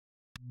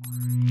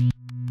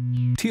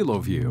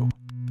Teloview.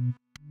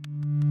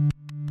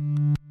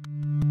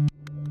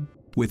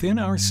 Within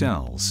our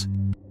cells,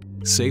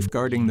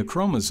 safeguarding the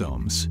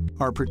chromosomes,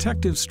 are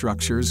protective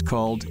structures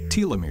called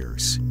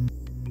telomeres,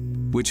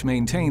 which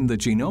maintain the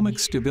genomic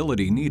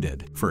stability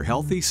needed for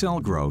healthy cell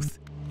growth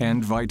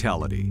and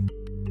vitality.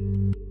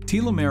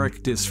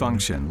 Telomeric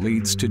dysfunction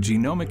leads to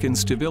genomic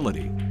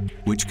instability,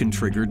 which can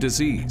trigger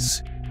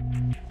disease,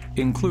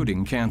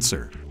 including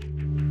cancer.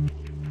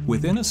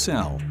 Within a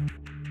cell,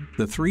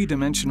 the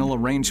three-dimensional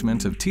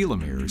arrangement of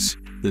telomeres,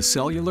 the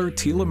cellular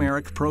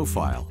telomeric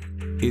profile,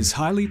 is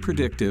highly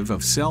predictive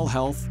of cell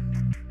health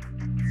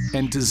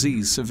and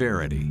disease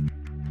severity.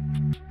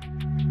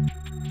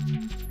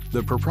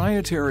 The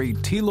proprietary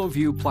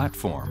Teloview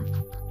platform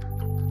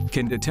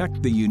can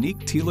detect the unique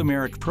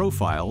telomeric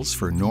profiles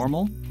for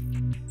normal,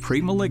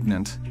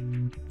 pre-malignant,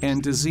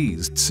 and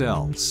diseased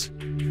cells.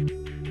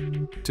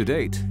 To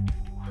date,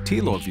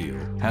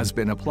 Teloview has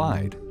been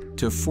applied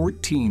to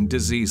 14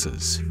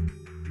 diseases.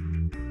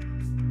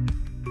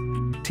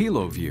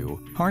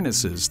 Teloview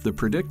harnesses the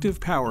predictive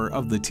power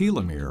of the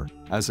telomere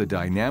as a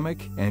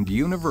dynamic and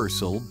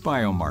universal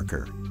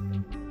biomarker.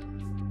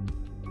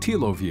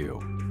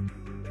 Teloview,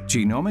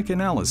 genomic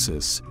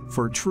analysis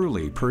for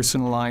truly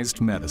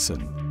personalized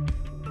medicine.